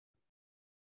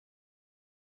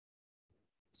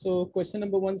So question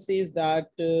number one says that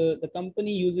the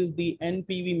company uses the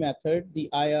NPV method, the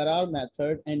IRR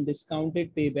method, and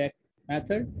discounted payback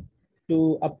method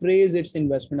to appraise its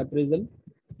investment appraisal.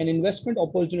 An investment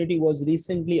opportunity was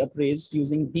recently appraised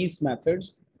using these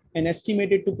methods and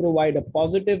estimated to provide a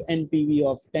positive NPV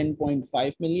of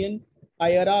 10.5 million,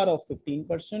 IRR of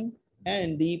 15%,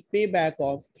 and the payback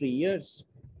of 3 years.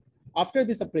 After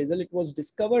this appraisal, it was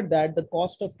discovered that the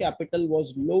cost of capital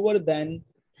was lower than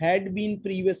had been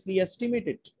previously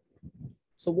estimated.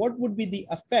 So what would be the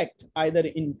effect, either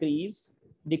increase,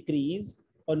 decrease,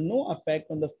 or no effect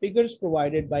on the figures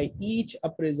provided by each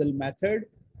appraisal method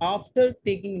after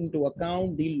taking into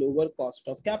account the lower cost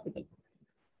of capital?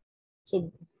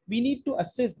 So we need to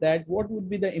assess that what would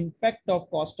be the impact of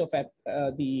cost of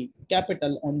the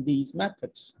capital on these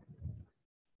methods.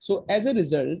 So as a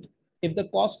result, if the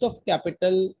cost of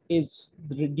capital is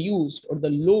reduced or the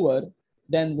lower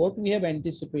than what we have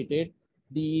anticipated,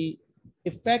 the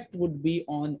effect would be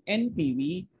on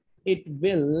NPV. It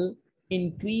will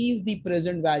increase the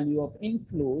present value of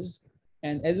inflows,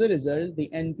 and as a result, the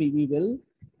NPV will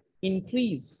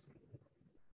increase.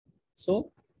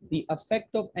 So the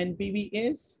effect of NPV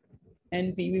is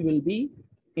NPV will be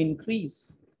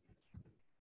increase.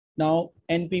 Now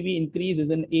NPV increase is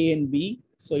in A and B,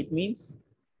 so it means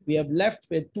we have left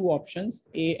with two options,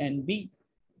 A and B.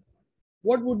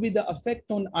 What would be the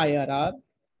effect on IRR?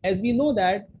 As we know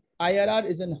that IRR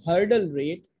is a hurdle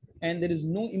rate and there is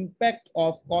no impact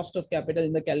of cost of capital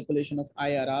in the calculation of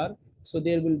IRR. So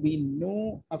there will be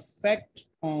no effect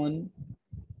on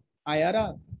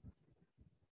IRR.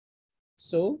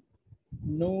 So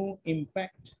no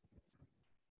impact.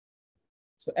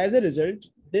 So as a result,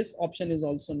 this option is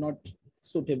also not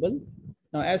suitable.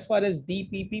 Now, as far as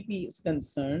DPPP is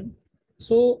concerned,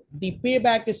 so the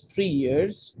payback is 3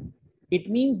 years. It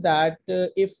means that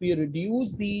if we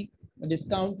reduce the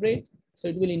discount rate, so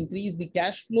it will increase the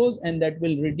cash flows and that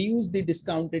will reduce the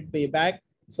discounted payback.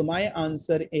 So my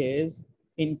answer is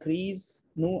increase,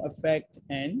 no effect,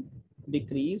 and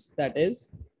decrease. That is,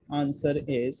 answer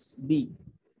is B.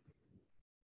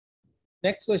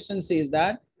 Next question says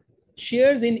that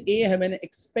shares in A have an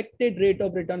expected rate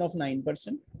of return of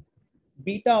 9%,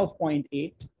 beta of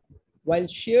 0.8, while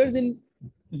shares in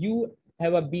U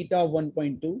have a beta of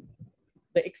 1.2.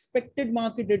 The expected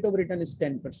market rate of return is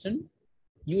 10%.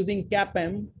 Using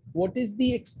CAPM, what is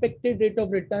the expected rate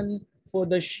of return for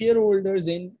the shareholders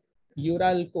in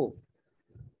Uralco?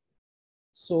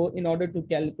 So in order to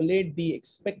calculate the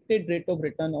expected rate of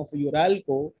return of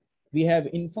Uralco, we have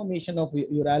information of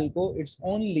Uralco, it's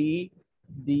only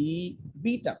the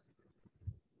beta.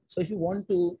 So if you want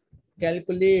to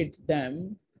calculate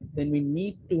them, then we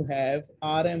need to have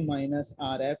RM minus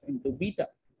RF into beta.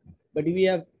 But we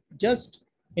have just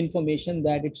information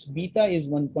that its beta is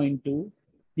 1.2.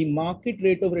 The market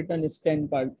rate of return is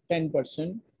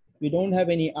 10%. We don't have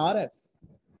any RF.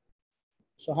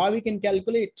 So how we can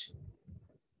calculate?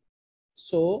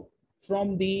 So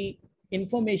from the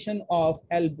information of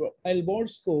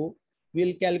Alborsco,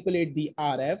 we'll calculate the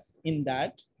RF in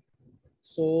that.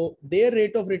 So their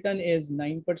rate of return is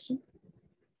 9%.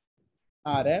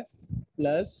 RF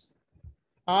plus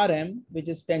RM, which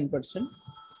is 10%,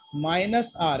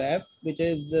 minus RF, which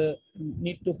is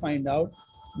need to find out,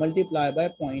 multiply by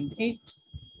 0.8.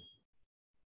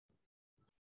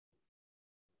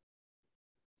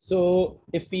 So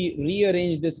if we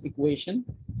rearrange this equation,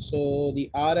 so the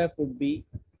RF would be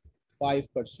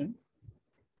 5%.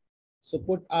 So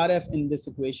put RF in this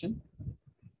equation,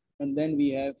 and then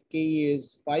we have K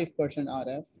is 5%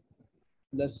 RF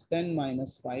plus 10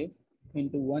 minus 5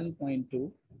 into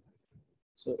 1.2.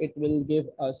 So it will give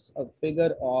us a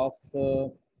figure of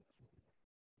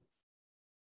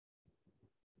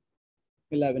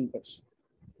 11%.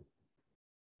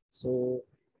 So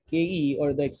KE,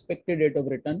 or the expected rate of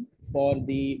return for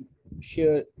the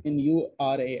share in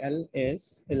URAL,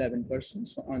 is 11%.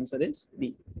 So answer is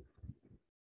B.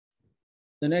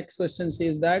 The next question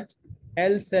says that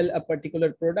L sell a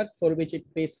particular product for which it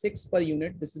pays 6 per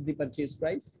unit. This is the purchase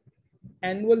price.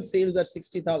 Annual sales are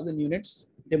 60,000 units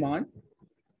demand.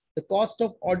 The cost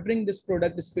of ordering this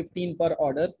product is 15 per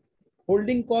order.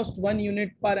 Holding cost 1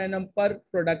 unit per annum per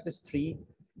product is 3.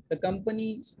 The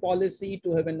company's policy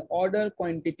to have an order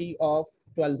quantity of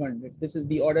 1200. This is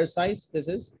the order size. This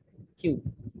is Q.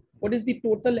 What is the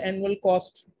total annual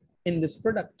cost in this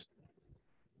product?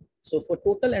 So for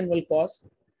total annual cost,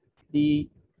 the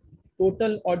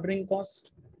total ordering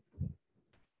cost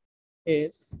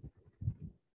is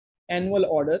annual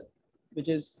order, which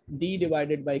is D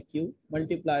divided by Q,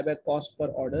 multiplied by cost per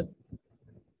order.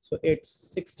 So it's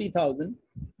 60,000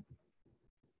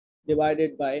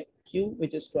 divided by Q,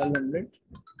 which is 1200,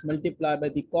 multiplied by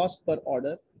the cost per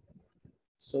order.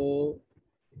 So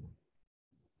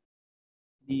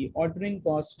the ordering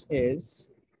cost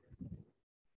is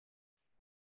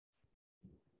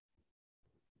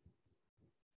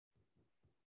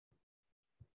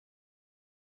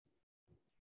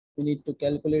we need to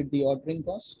calculate the ordering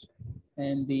cost,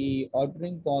 and the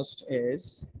ordering cost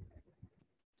is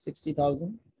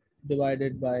 60,000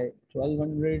 divided by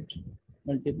 1200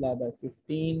 multiplied by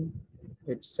 15,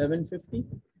 it's 750.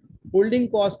 Holding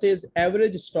cost is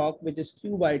average stock, which is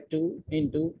Q by 2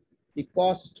 into the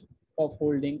cost of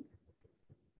holding,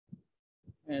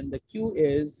 and the Q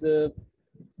is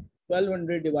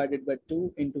 1200 divided by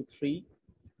 2 into 3,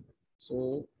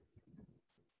 so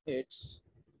it's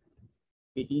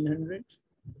 1800.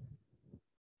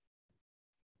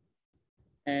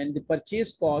 And the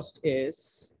purchase cost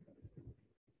is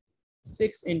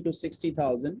 6 into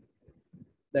 60,000,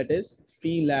 that is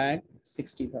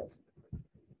 3,60,000.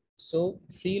 So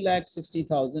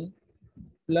 3,60,000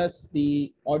 plus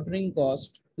the ordering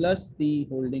cost plus the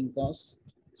holding cost.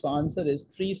 So answer is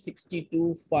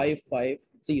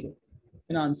 362,550,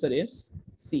 and answer is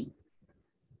C.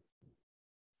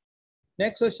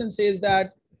 Next question says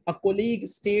that a colleague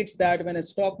states that when a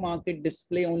stock market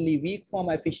display only weak form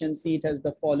efficiency, it has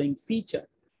the following feature.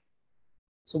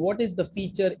 So what is the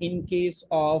feature in case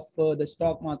of the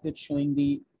stock market showing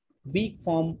the weak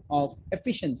form of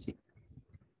efficiency?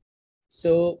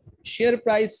 So share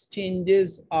price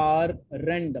changes are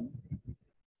random.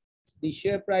 The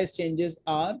share price changes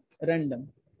are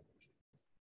random.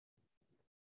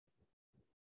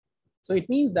 So it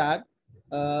means that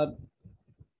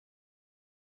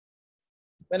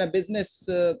when a business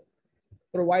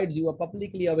provides you a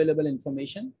publicly available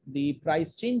information, the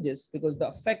price changes because the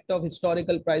effect of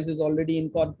historical price is already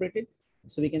incorporated.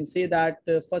 So we can say that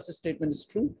first statement is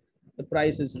true. The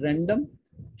price is random.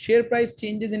 Share price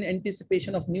changes in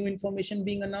anticipation of new information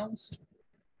being announced.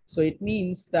 So it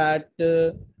means that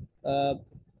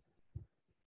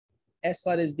as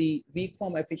far as the weak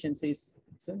form efficiencies,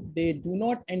 so they do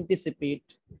not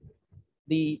anticipate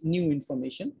the new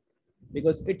information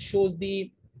because it shows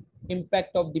the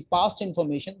impact of the past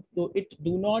information. So it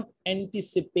do not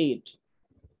anticipate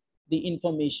the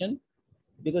information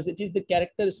because it is the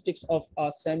characteristics of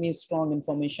a semi-strong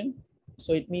information.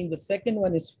 So it means the second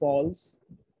one is false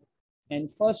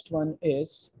and first one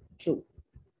is true.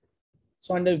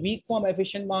 So under weak form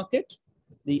efficient market,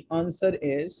 the answer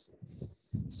is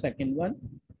second one.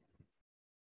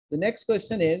 The next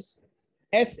question is,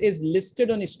 S is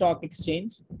listed on a stock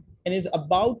exchange and is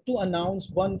about to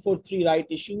announce 143 right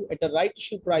issue at a right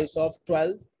issue price of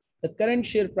 12. The current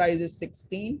share price is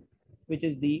 16, which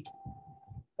is the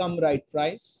come right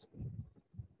price.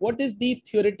 What is the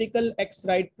theoretical X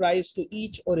right price to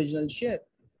each original share?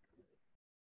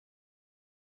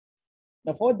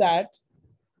 Now for that,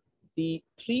 the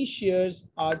 3 shares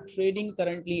are trading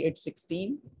currently at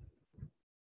 16.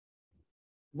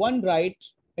 One right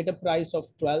at a price of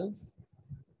 12.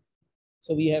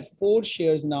 So we have 4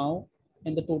 shares now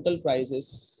and the total price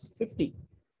is 50.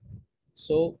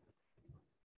 So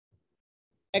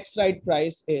X right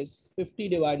price is 50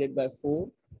 divided by 4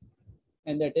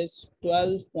 and that is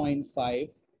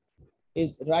 12.5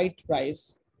 is right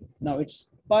price. Now it's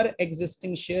per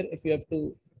existing share. If you have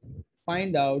to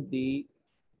find out the,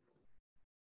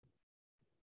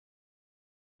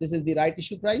 this is the right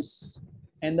issue price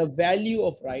and the value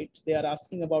of right. They are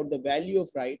asking about the value of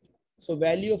right. So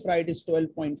value of right is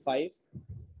 12.5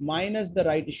 minus the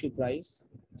right issue price.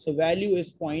 So value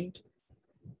is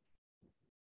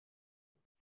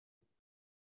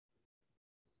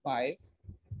 0.5.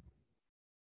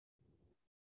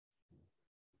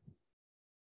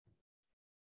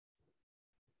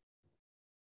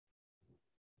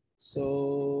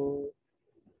 So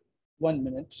 1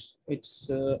 minute, it's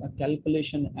a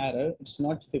calculation error. It's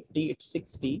not 50, it's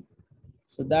 60.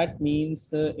 So that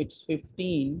means it's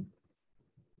 15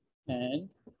 and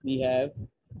we have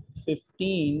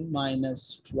 15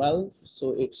 minus 12.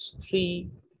 So it's 3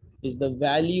 is the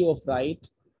value of right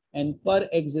and per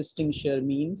existing share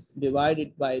means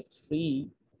divided by 3.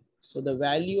 So the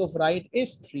value of right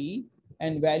is 3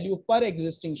 and value per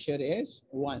existing share is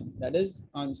 1. That is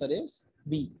answer is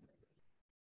B.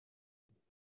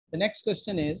 The next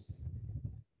question is,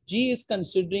 G is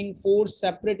considering 4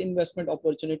 separate investment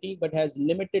opportunity but has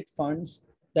limited funds.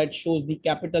 That shows the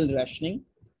capital rationing.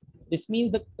 This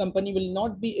means the company will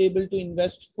not be able to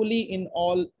invest fully in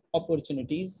all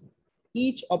opportunities.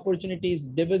 Each opportunity is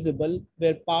divisible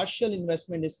where partial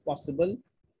investment is possible.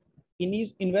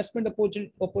 investment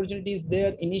opportunity is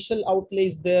there, initial outlay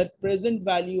is there, present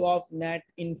value of net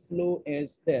inflow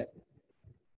is there.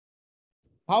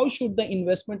 How should the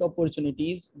investment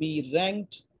opportunities be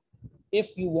ranked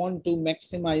if you want to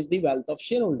maximize the wealth of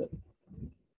shareholder?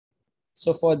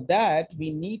 So for that,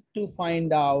 we need to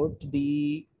find out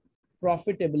the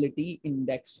profitability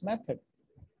index method.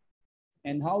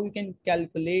 And how we can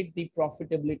calculate the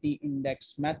profitability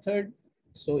index method.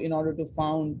 So in order to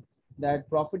find that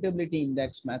profitability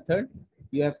index method,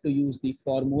 you have to use the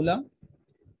formula,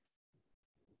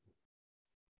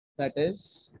 that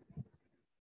is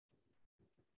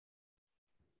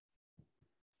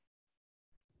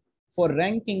for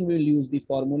ranking, we'll use the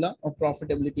formula of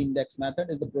profitability index method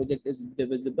as the project is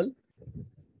divisible.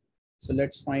 So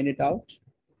let's find it out.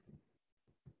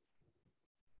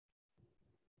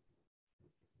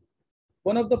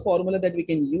 One of the formula that we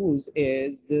can use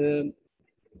is the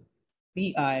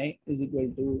PI is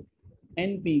equal to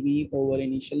NPV over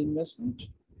initial investment.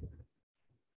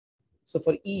 So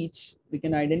for each, we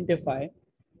can identify,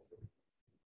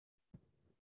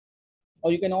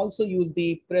 or you can also use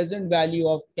the present value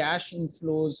of cash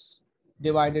inflows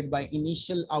divided by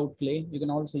initial outlay. You can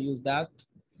also use that.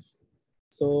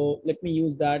 So let me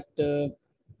use that.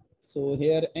 So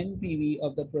here NPV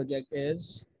of the project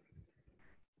is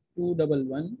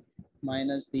 211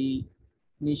 minus the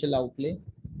initial outlay.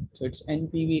 So its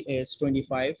NPV is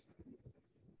 25.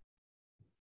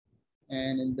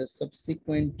 And in the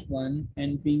subsequent one,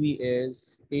 NPV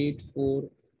is 84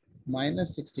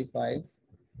 minus 65.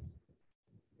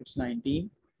 It's 19.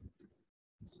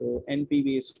 So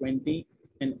NPV is 20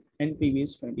 and NPV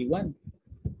is 21.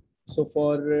 So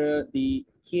for the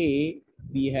K,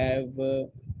 we have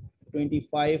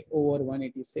 25 over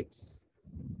 186.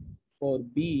 For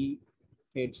B,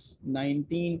 it's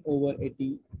 19 over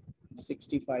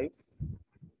 65.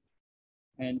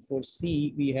 And for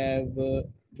C, we have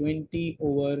 20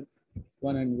 over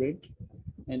 100.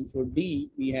 And for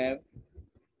D, we have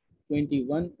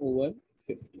 21 over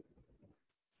 50.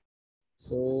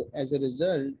 So as a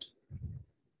result,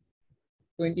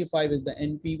 25 is the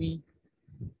NPV.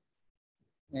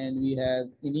 And we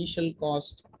have initial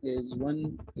cost is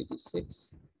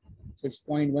 186. So it's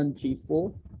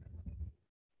 0.134.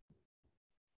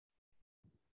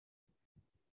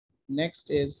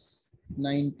 Next is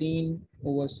 19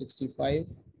 over 65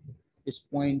 is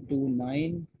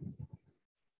 0.29.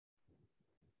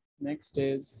 Next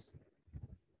is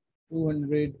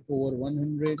 200 over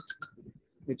 100,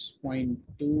 it's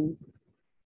 0.2.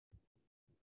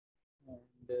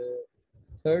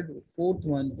 And fourth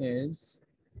one is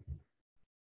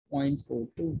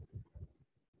 0.42.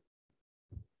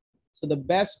 So the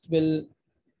best will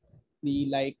be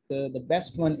like the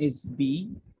best one is B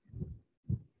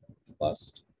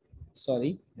first.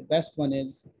 Sorry, the best one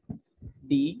is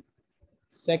D.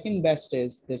 Second best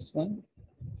is this one.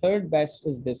 Third best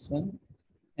is this one.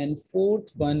 And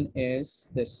fourth one is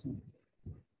this one.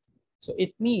 So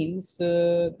it means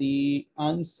the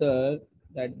answer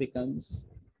that becomes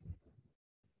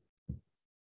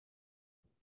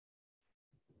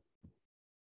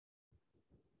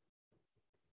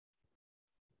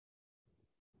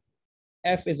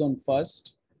F is on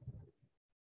first,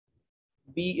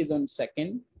 B is on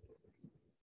second,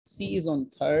 C is on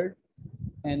third,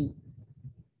 and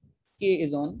K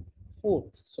is on fourth.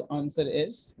 So answer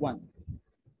is 1.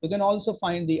 You can also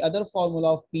find the other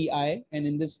formula of PI, and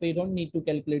in this way you don't need to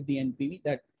calculate the NPV.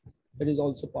 That is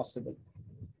also possible.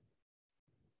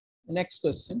 The next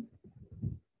question.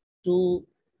 To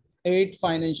aid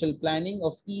financial planning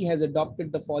of E has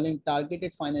adopted the following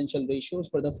targeted financial ratios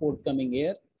for the forthcoming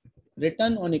year.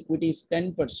 Return on equity is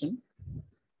 10%.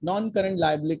 Non-current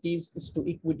liabilities is to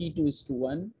equity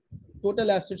 2:1. Total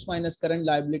assets minus current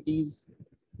liabilities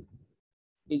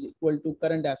is equal to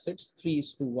current assets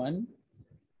 3:1.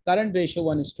 Current ratio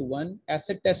 1:1.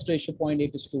 Asset test ratio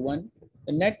 0.8:1.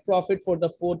 The net profit for the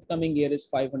forthcoming year is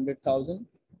 500,000.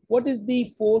 What is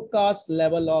the forecast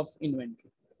level of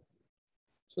inventory?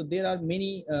 So there are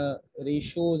many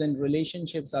ratios and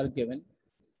relationships are given,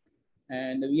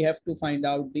 and we have to find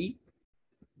out the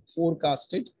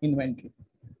forecasted inventory.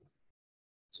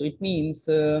 So it means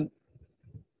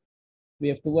we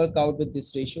have to work out with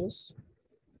these ratios.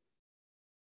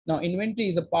 Now inventory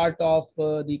is a part of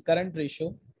the current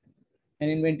ratio, and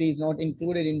inventory is not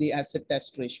included in the asset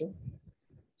test ratio.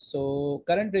 So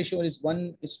current ratio is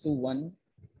 1:1,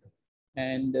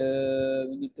 and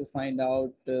we need to find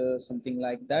out something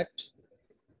like that.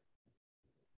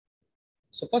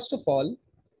 So first of all,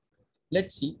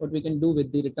 let's see what we can do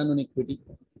with the return on equity,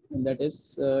 and that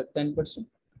is 10%.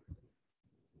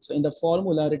 So in the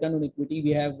formula return on equity,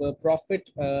 we have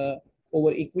profit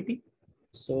over equity.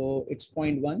 So it's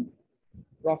 0.1.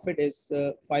 Profit is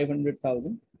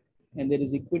 500,000 and there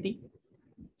is equity.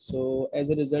 So as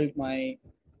a result, my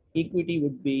equity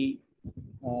would be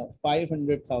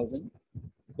 500,000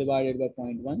 divided by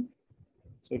 0.1.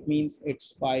 So it means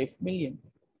it's 5 million.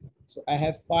 So I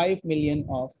have 5 million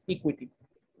of equity.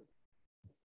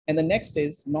 And the next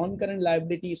is non-current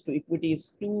liabilities to equity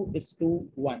is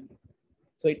 2:1.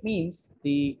 So it means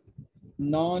the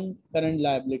non-current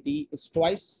liability is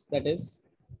twice, that is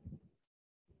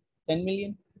 10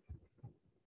 million.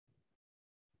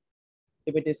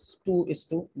 If it is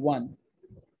 2:1.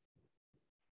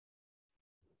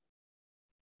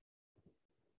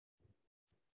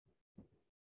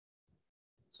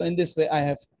 So in this way, I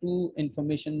have two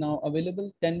information now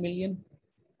available, 10 million.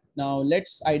 Now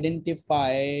let's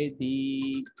identify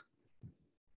the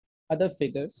other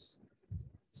figures.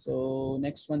 So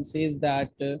next one says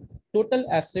that total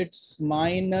assets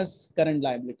minus current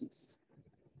liabilities.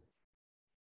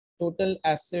 Total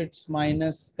assets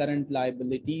minus current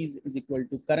liabilities is equal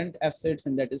to current assets,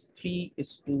 and that is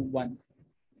 3:1.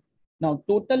 Now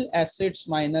total assets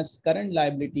minus current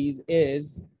liabilities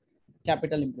is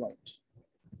capital employed.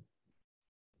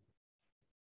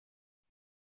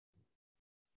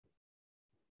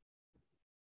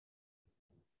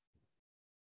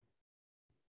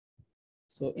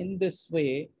 So in this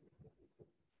way,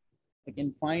 I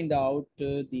can find out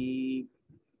the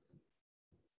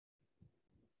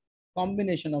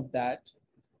combination of that.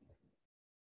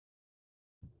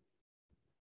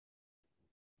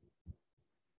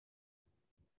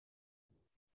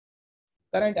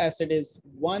 Current asset is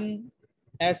 1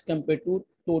 as compared to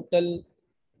total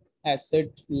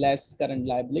asset less current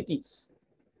liabilities.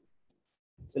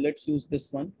 So let's use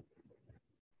this one.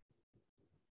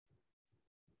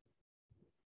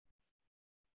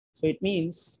 So it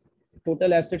means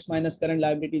total assets minus current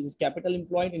liabilities is capital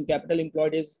employed, and capital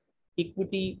employed is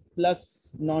equity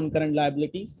plus non-current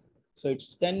liabilities. So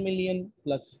it's 10 million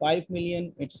plus 5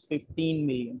 million, it's 15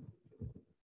 million.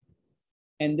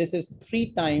 And this is 3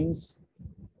 times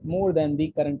more than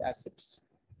the current assets.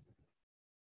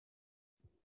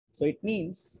 So it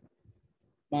means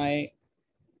my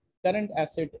current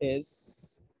asset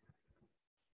is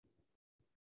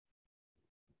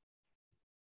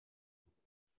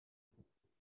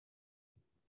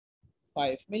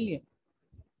 5 million.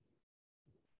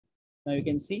 Now you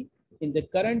can see in the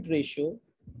current ratio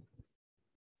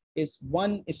is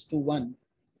 1:1.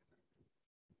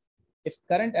 If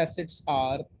current assets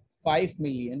are 5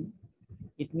 million,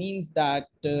 it means that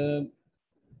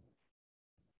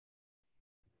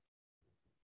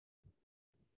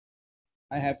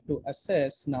I have to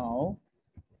assess now.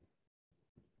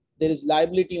 There is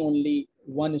liability only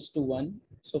 1:1.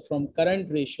 So from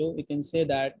current ratio, we can say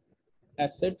that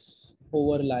assets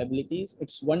over liabilities,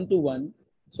 it's 1:1.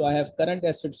 So I have current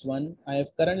assets 1, I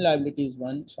have current liabilities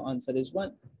 1. So answer is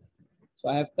 1. So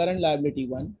I have current liability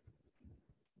 1.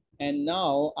 And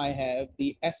now I have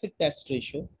the asset test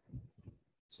ratio.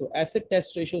 So asset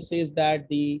test ratio says that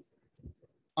the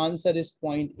answer is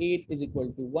 0.8 is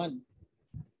equal to 1.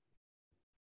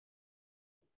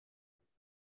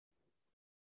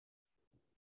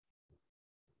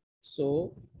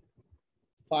 So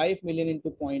 5 million into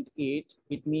 0.8,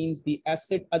 it means the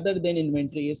asset other than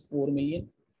inventory is 4 million.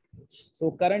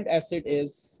 So current asset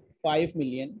is 5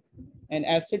 million and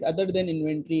asset other than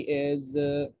inventory is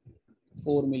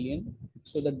 4 million.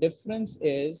 So the difference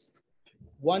is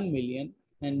 1 million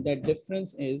and that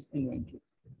difference is inventory.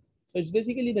 So it's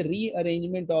basically the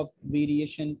rearrangement of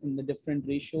variation in the different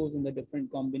ratios and the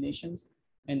different combinations.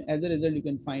 And as a result, you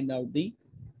can find out the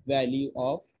value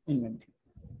of inventory.